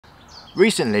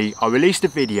Recently, I released a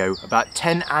video about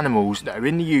 10 animals that are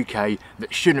in the UK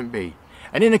that shouldn't be.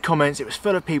 And in the comments it was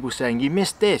full of people saying, you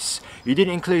missed this, you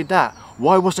didn't include that,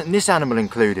 why wasn't this animal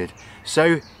included?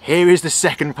 So here is the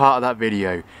second part of that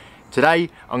video. Today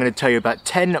I'm going to tell you about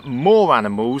 10 more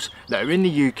animals that are in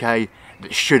the UK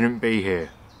that shouldn't be here.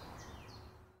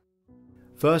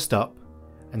 First up,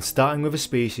 and starting with a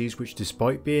species which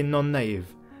despite being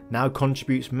non-native now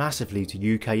contributes massively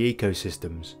to UK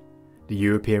ecosystems, the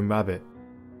European rabbit.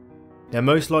 They're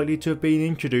most likely to have been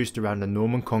introduced around the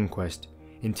Norman Conquest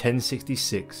in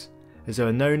 1066, as there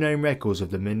are no known records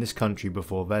of them in this country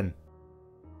before then.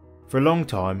 For a long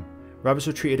time, rabbits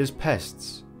were treated as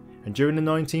pests, and during the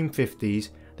 1950s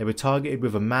they were targeted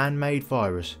with a man-made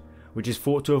virus which is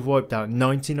thought to have wiped out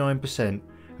 99%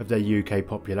 of their UK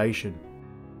population.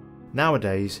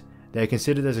 Nowadays, they are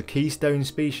considered as a keystone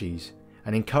species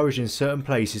and encouraged in certain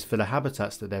places for the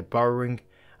habitats that their burrowing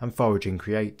and foraging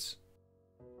creates.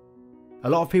 A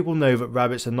lot of people know that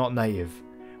rabbits are not native,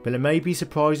 but it may be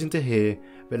surprising to hear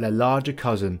that their larger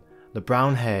cousin, the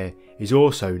brown hare, is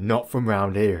also not from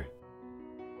round here.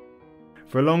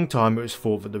 For a long time it was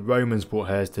thought that the Romans brought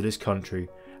hares to this country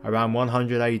around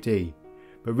 100 AD,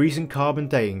 but recent carbon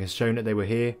dating has shown that they were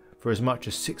here for as much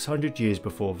as 600 years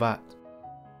before that.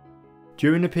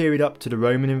 During the period up to the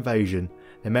Roman invasion,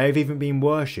 they may have even been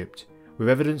worshipped, with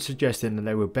evidence suggesting that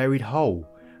they were buried whole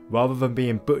rather than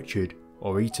being butchered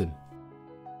or eaten.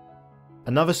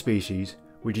 Another species,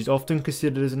 which is often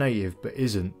considered as native but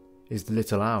isn't, is the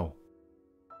little owl.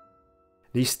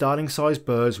 These starling-sized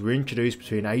birds were introduced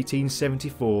between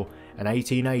 1874 and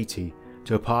 1880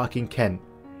 to a park in Kent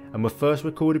and were first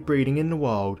recorded breeding in the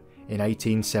wild in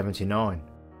 1879.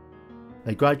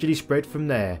 They gradually spread from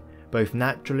there, both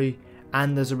naturally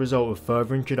and as a result of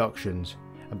further introductions,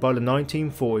 and by the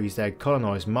 1940s they had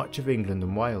colonised much of England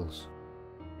and Wales.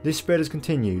 This spread has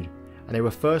continued, and they were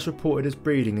first reported as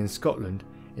breeding in Scotland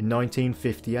in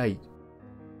 1958.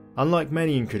 Unlike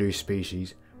many introduced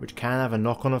species, which can have a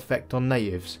knock-on effect on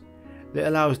natives,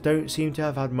 little owls don't seem to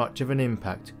have had much of an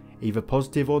impact, either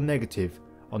positive or negative,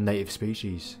 on native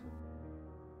species.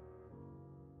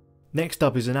 Next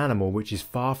up is an animal which is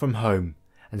far from home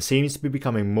and seems to be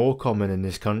becoming more common in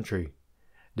this country,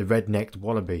 the red-necked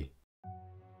wallaby.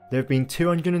 There have been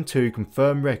 202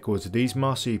 confirmed records of these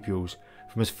marsupials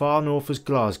from as far north as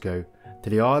Glasgow to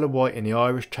the Isle of Wight in the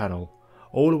Irish Channel,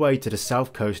 all the way to the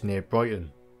south coast near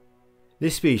Brighton.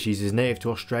 This species is native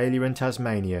to Australia and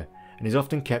Tasmania and is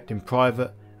often kept in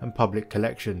private and public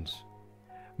collections.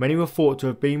 Many were thought to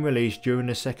have been released during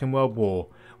the Second World War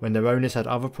when their owners had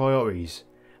other priorities,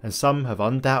 and some have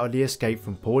undoubtedly escaped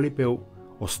from poorly built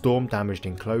or storm damaged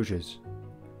enclosures.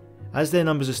 As their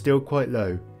numbers are still quite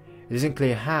low, it isn't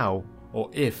clear how or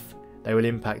if they will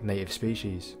impact native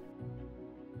species.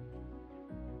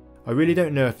 I really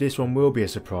don't know if this one will be a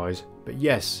surprise, but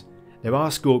yes, there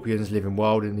are scorpions living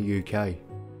wild in the UK.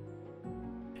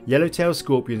 Yellow-tailed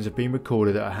scorpions have been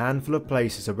recorded at a handful of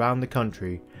places around the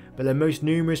country, but their most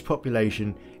numerous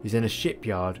population is in a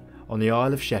shipyard on the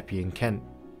Isle of Sheppey in Kent.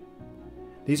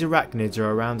 These arachnids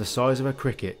are around the size of a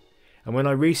cricket, and when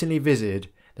I recently visited,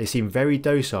 they seem very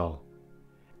docile.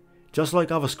 Just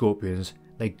like other scorpions,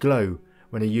 they glow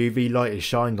when a UV light is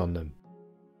shined on them.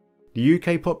 The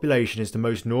UK population is the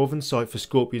most northern site for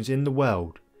scorpions in the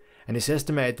world, and it's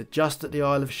estimated that just at the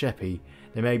Isle of Sheppey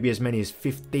there may be as many as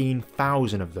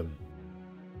 15,000 of them.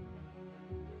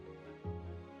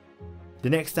 The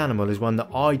next animal is one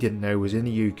that I didn't know was in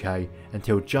the UK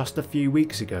until just a few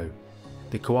weeks ago,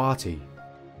 the coati.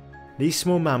 These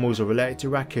small mammals are related to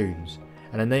raccoons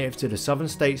and are native to the southern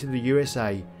states of the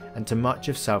USA and to much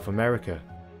of South America.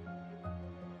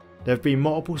 There have been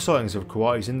multiple sightings of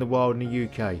coatis in the wild in the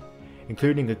UK,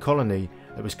 including a colony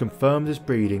that was confirmed as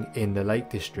breeding in the Lake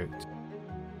District.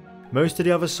 Most of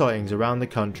the other sightings around the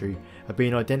country have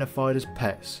been identified as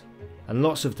pets, and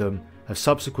lots of them have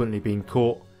subsequently been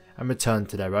caught and returned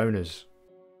to their owners.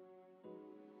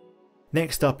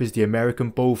 Next up is the American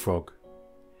bullfrog.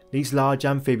 These large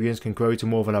amphibians can grow to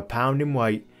more than a pound in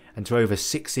weight and to over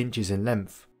 6 inches in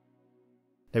length.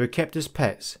 They were kept as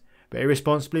pets, but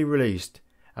irresponsibly released,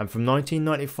 and from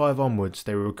 1995 onwards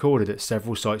they were recorded at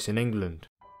several sites in England.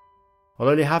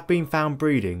 Although they have been found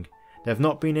breeding, there have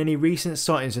not been any recent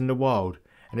sightings in the wild,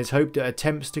 and it's hoped that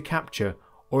attempts to capture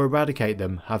or eradicate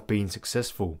them have been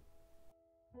successful.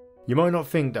 You might not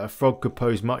think that a frog could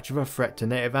pose much of a threat to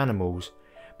native animals,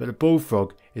 but the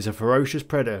bullfrog is a ferocious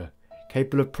predator,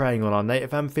 capable of preying on our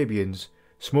native amphibians,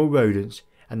 small rodents,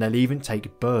 and they'll even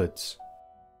take birds.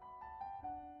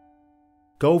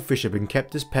 Goldfish have been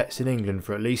kept as pets in England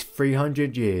for at least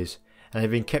 300 years, and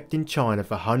have been kept in China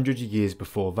for hundreds of years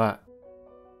before that.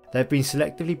 They have been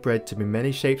selectively bred to be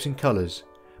many shapes and colours,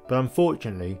 but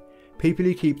unfortunately, people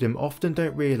who keep them often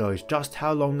don't realise just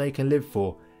how long they can live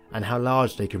for and how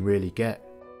large they can really get.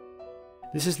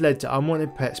 This has led to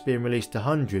unwanted pets being released to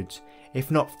hundreds,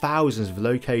 if not thousands of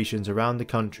locations around the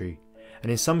country,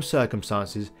 and in some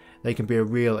circumstances they can be a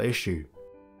real issue.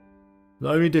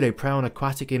 Not only do they prey on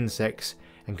aquatic insects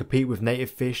and compete with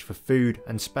native fish for food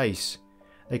and space,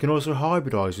 they can also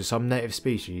hybridise with some native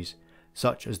species,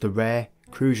 such as the rare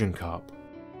Crucian carp.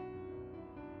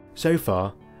 So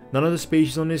far, none of the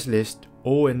species on this list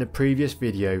or in the previous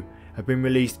video have been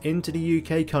released into the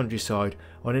UK countryside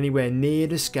on anywhere near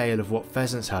the scale of what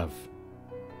pheasants have.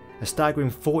 A staggering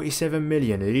 47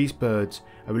 million of these birds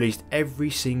are released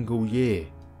every single year.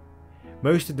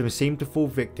 Most of them seem to fall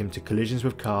victim to collisions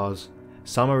with cars,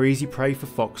 some are easy prey for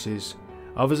foxes,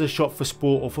 others are shot for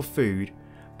sport or for food,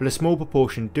 but a small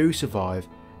proportion do survive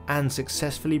and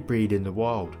successfully breed in the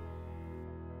wild.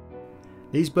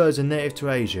 These birds are native to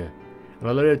Asia, and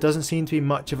although there doesn't seem to be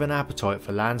much of an appetite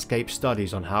for landscape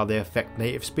studies on how they affect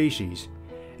native species,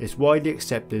 it's widely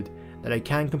accepted that they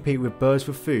can compete with birds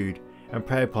for food and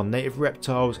prey upon native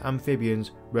reptiles,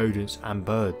 amphibians, rodents and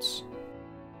birds.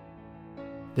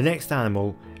 The next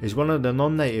animal is one of the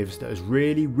non-natives that has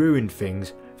really ruined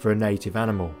things for a native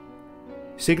animal.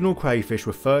 Signal crayfish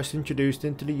were first introduced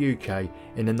into the UK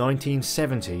in the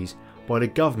 1970s by the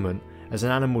government as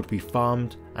an animal to be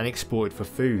farmed and exported for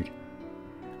food.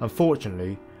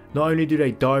 Unfortunately, not only do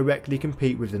they directly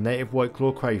compete with the native white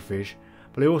claw crayfish,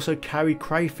 but they also carry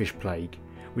crayfish plague,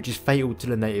 which is fatal to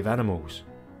the native animals.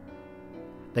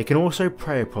 They can also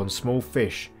prey upon small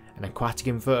fish and aquatic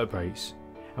invertebrates,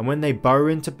 and when they burrow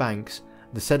into banks,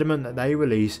 the sediment that they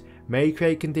release may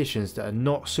create conditions that are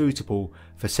not suitable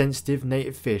for sensitive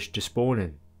native fish to spawn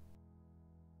in.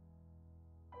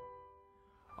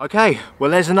 Okay,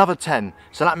 well there's another 10,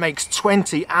 so that makes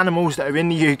 20 animals that are in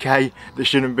the UK that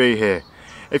shouldn't be here.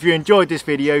 If you enjoyed this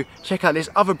video, check out this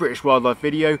other British wildlife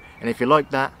video, and if you like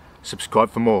that,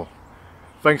 subscribe for more.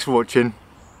 Thanks for watching,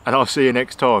 and I'll see you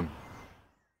next time.